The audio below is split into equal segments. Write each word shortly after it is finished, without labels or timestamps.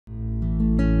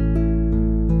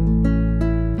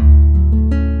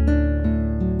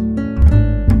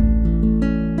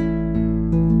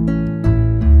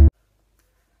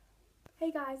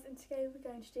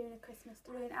to doing a Christmas tag?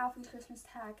 We're doing Alfie's Christmas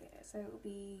tag, so it'll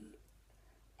be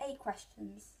 8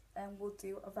 questions, and we'll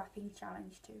do a rapping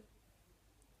challenge too.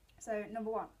 So,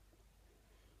 number 1.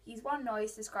 Use one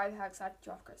noise to describe how excited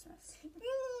you are for Christmas.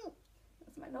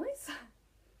 That's my noise.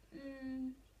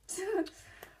 I'm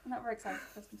not very excited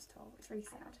for Christmas at all. It's really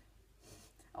sad.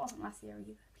 I wasn't last year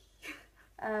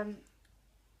either.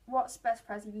 What's the best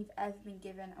present you've ever been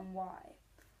given and why?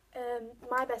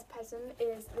 My best present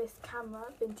is this camera,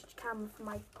 vintage camera from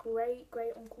my great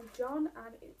uncle John,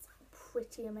 and it's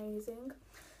pretty amazing.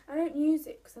 I don't use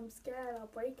it because I'm scared I'll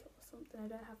break it or something. I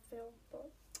don't have film, but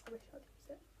I wish I'd use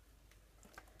it.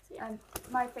 So, yeah.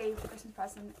 My favourite Christmas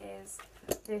present is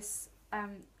this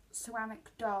ceramic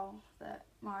doll that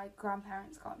my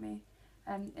grandparents got me,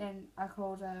 and I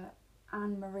called her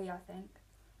Anne Marie, I think.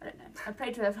 I don't know. I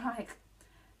played with her for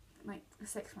like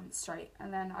 6 months straight,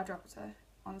 and then I dropped her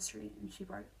on the street and she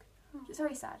broke. It's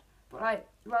very sad. But like,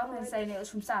 rather than saying it was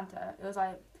from Santa, it was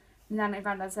like Nana and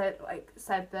Granddad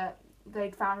said that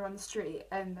they'd found her on the street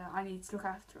and that I needed to look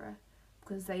after her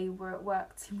because they were at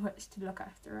work too much to look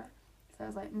after her. So it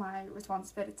was like my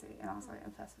responsibility, and I was like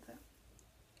obsessed with it.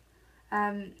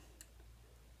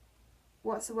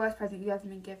 What's the worst present you've ever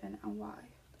been given and why?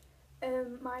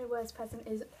 My worst present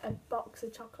is a box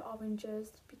of chocolate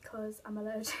oranges because I'm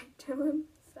allergic to them.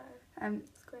 So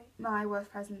it's great. My worst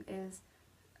present is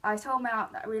I told my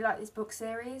aunt that I really like this book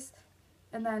series,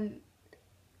 and then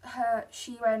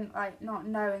she went like not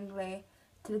knowingly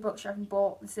to the bookshop and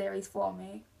bought the series for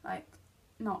me, like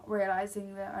not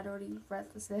realising that I'd already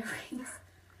read the series.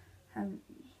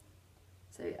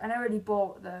 So I already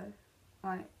bought the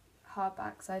like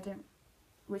hardback, so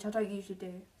which I don't usually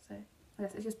do. So I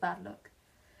guess it's just bad luck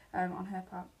on her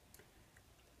part.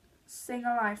 Sing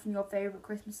a line from your favourite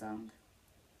Christmas song.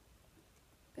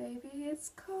 Baby, it's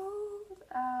cold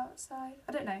outside.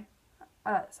 I don't know.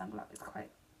 I like the song a lot. It's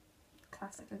quite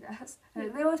classic, I guess.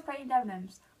 And they always play in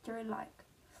Debenhams, which I really like.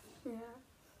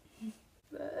 Yeah.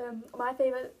 But, my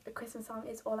favourite Christmas song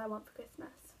is All I Want for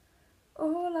Christmas.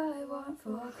 All I want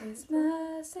for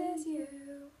Christmas is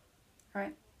you.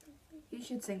 Right. You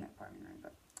should sing that part,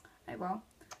 but oh well.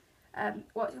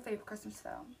 What's your favourite Christmas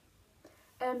film?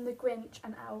 The Grinch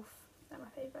and Elf. They're my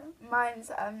favourite. Mine's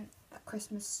A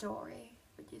Christmas Story,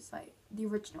 which is like the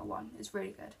original one. It's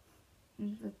really good.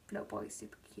 And the little boy's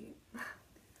super cute.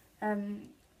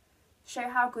 Show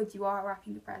how good you are at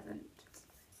wrapping the present.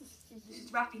 This is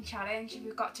the wrapping challenge.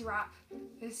 We've got to wrap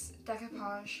this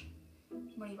decoupage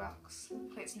money box.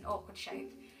 It's an awkward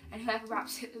shape, and whoever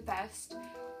wraps it the best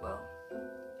will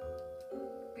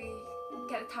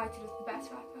get the title of the best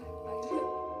rapper.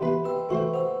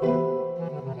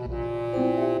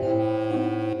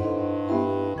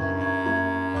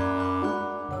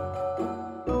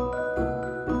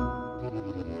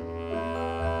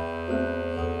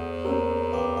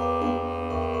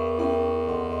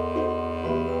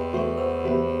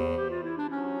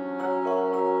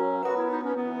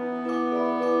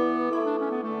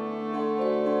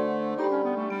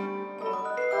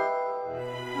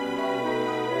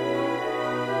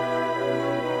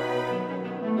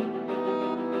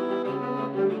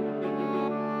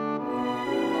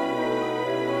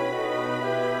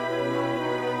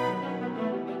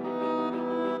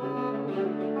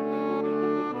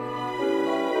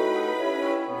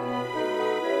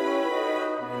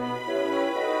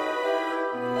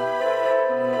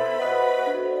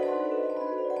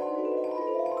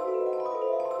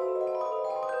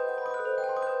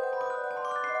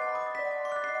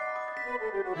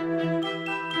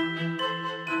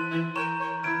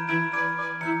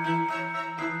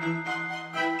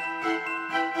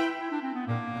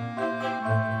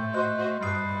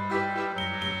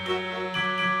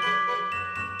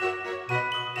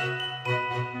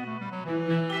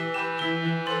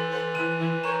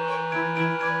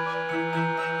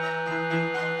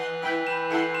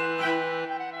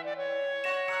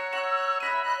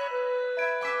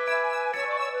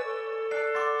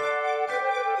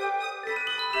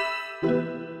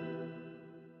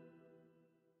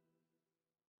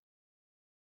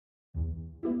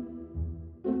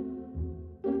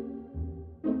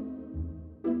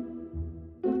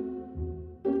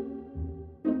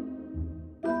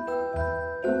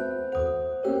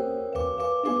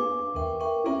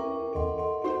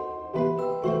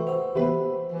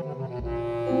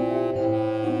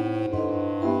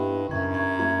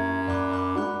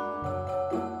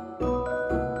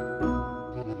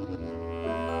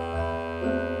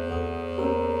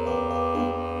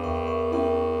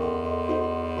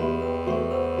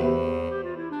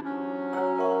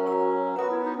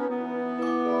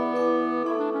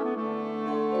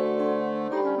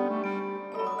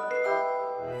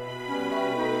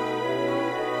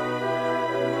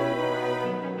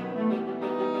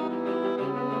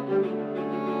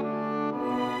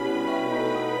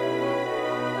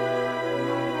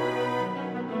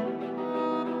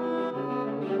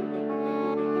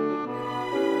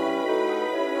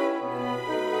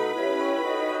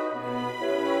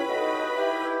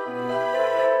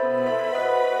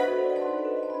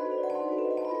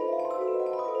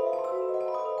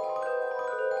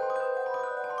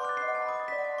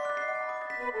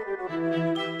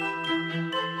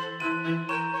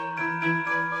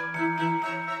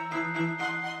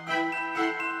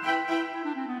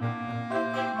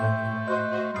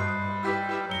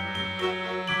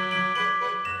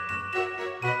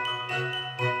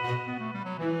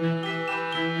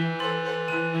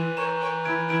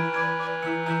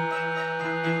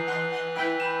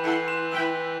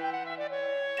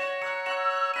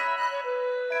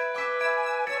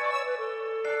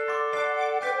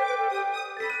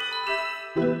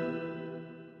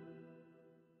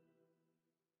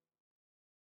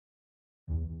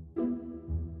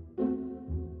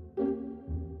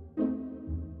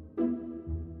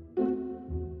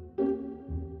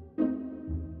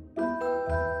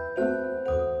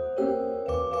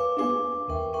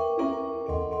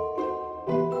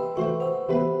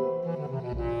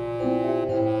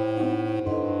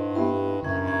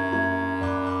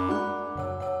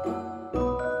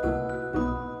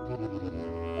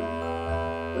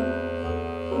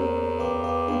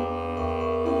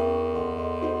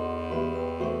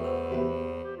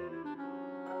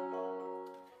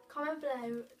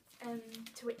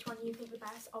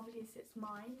 obviously it's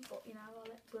mine, but you know,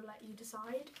 we'll let you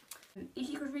decide. If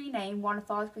you could rename one of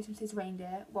Father Christmas's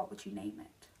reindeer, what would you name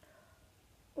it?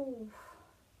 Oh,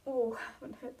 I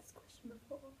haven't heard this question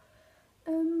before.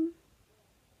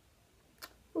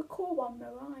 We'll call one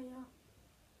Mariah.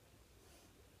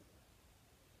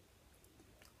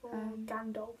 Or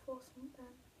Gandalf or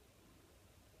something.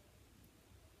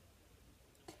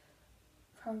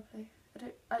 Probably.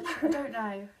 I don't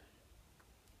know.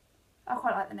 I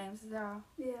quite like the names as they are.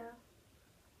 Yeah.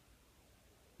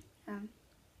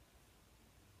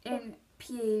 In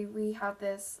PE we had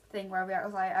this thing where we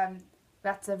was like we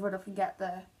had to run up and get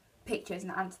the pictures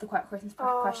and answer the Christmas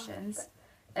questions,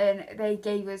 and they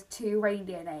gave us 2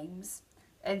 reindeer names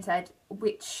and said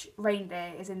which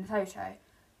reindeer is in the photo.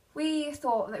 We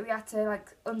thought that we had to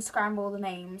like unscramble the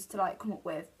names to like come up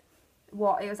with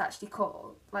what it was actually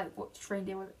called, like which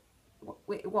reindeer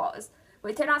it was.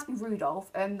 But it turned out to be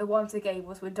Rudolph, and the ones they gave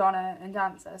us were Donna and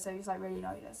Dancer, so he's like really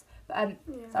annoyed us. But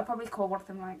so I'd probably call one of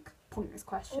them like Pointless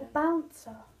Question. Or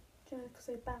Bouncer. Do you know, because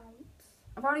they bounce.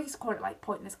 I've probably just called it like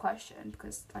Pointless Question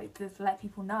because like to let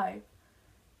people know.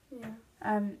 Yeah.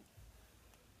 I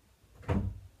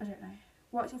don't know.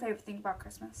 What's your favourite thing about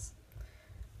Christmas?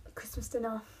 Christmas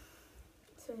dinner.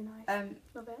 It's really nice.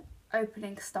 Love it.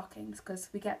 Opening stockings, because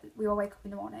we all wake up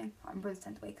in the morning. My brothers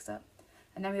tend to wake us up,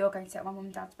 and then we all go and sit on my mum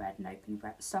and dad's bed and open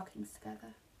stockings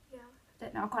together. Yeah. I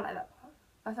don't know. I quite like that part.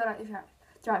 I feel like if you had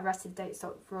throughout the rest of the day,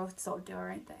 we're all sort of do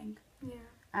our own thing.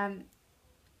 Yeah.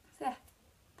 So yeah,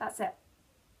 that's it.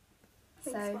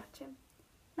 Thanks for watching.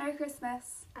 Merry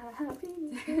Christmas. And Happy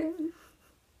New Year.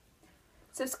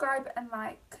 Subscribe and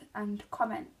like and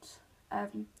comment,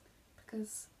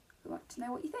 because we want to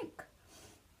know what you think.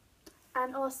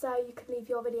 And also you can leave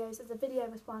your videos as a video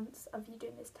response of you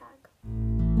doing this tag.